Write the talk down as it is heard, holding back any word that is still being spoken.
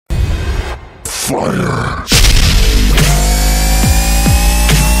Fire!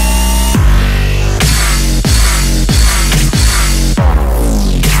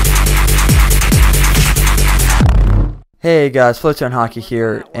 Hey guys, Flowtone Hockey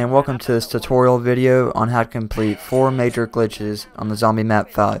here, and welcome to this tutorial video on how to complete 4 major glitches on the Zombie Map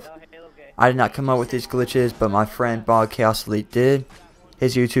 5. I did not come up with these glitches, but my friend Bog Chaos Elite did.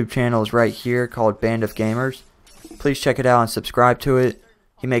 His YouTube channel is right here called Band of Gamers. Please check it out and subscribe to it.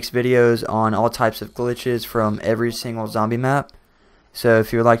 He makes videos on all types of glitches from every single zombie map. So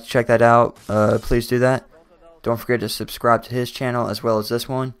if you would like to check that out, please do that. Don't forget to subscribe to his channel as well as this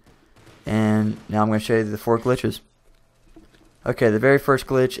one. And now I'm going to show you the 4 glitches. Okay, the very first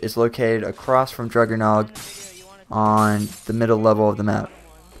glitch is located across from Juggernog on the middle level of the map.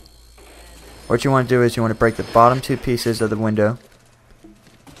 What you want to do is you want to break the bottom 2 pieces of the window,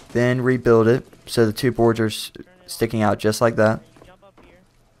 then rebuild it so the 2 boards are sticking out just like that,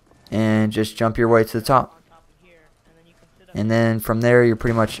 and just jump your way to the top. And then from there you're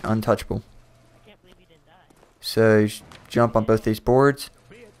pretty much untouchable. So you jump on both these boards.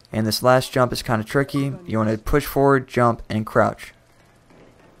 And this last jump is kind of tricky. You want to push forward, jump, and crouch.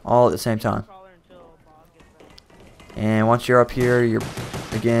 All at the same time. And once you're up here, you're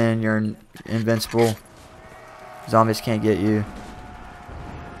invincible. Zombies can't get you.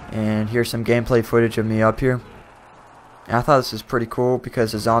 And here's some gameplay footage of me up here. And I thought this was pretty cool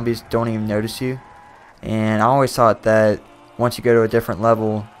because the zombies don't even notice you. And I always thought that once you go to a different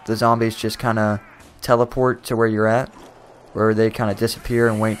level, the zombies just kind of teleport to where you're at, where they kind of disappear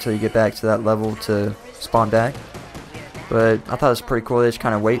and wait until you get back to that level to spawn back. But I thought it was pretty cool. They just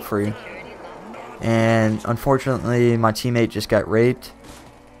kind of wait for you. And unfortunately, my teammate just got raped.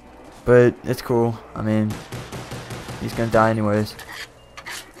 But it's cool. I mean, he's going to die anyways.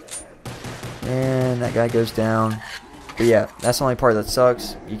 And that guy goes down. But yeah, that's the only part that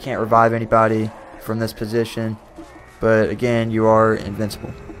sucks. You can't revive anybody from this position. But again, you are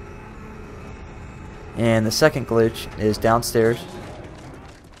invincible. And the second glitch is downstairs.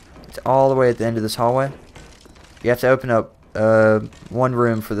 It's all the way at the end of this hallway. You have to open up one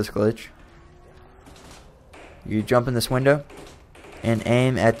room for this glitch. You jump in this window and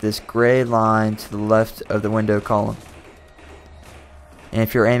aim at this gray line to the left of the window column. And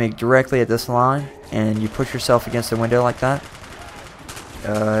if you're aiming directly at this line and you push yourself against the window like that,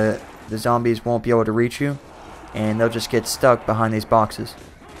 the zombies won't be able to reach you, and they'll just get stuck behind these boxes.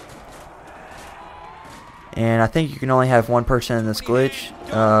 And I think you can only have one person in this glitch.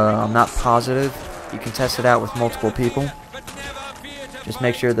 I'm not positive. You can test it out with multiple people. Just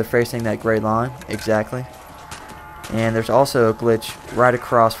make sure they're facing that gray line exactly. And there's also a glitch right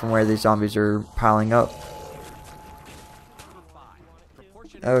across from where these zombies are piling up.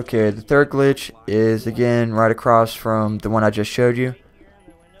 Okay, the third glitch is again right across from the one I just showed you.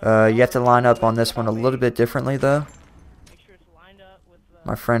 You have to line up on this one a little bit differently though.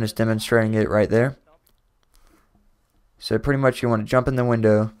 My friend is demonstrating it right there. So pretty much you want to jump in the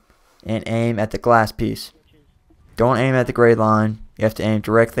window and aim at the glass piece. Don't aim at the gray line. You have to aim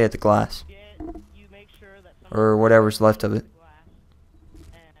directly at the glass. Or whatever's left of it.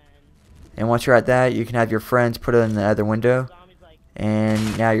 And once you're at that, you can have your friends put it in the other window.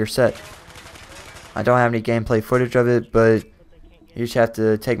 And now you're set. I don't have any gameplay footage of it, but you just have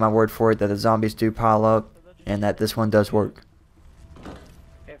to take my word for it that the zombies do pile up and that this one does work.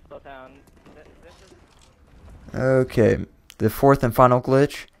 Okay, the fourth and final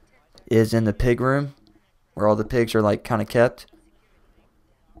glitch is in the pig room, where all the pigs are like kind of kept.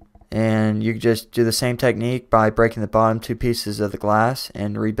 And you just do the same technique by breaking the bottom 2 pieces of the glass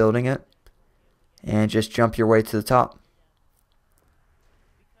and rebuilding it. And just jump your way to the top.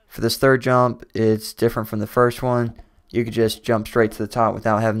 For this third jump, it's different from the first one. You could just jump straight to the top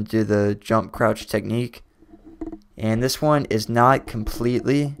without having to do the jump crouch technique. And this one is not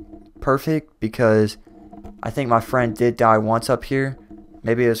completely perfect because I think my friend did die once up here.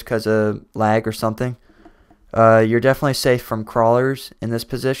 Maybe it was because of lag or something. You're definitely safe from crawlers in this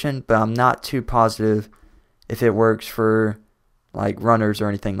position, but I'm not too positive if it works for like runners or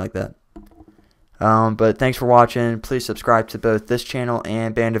anything like that. But thanks for watching. Please subscribe to both this channel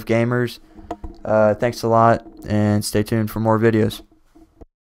and Band of Gamers. Thanks a lot, and stay tuned for more videos.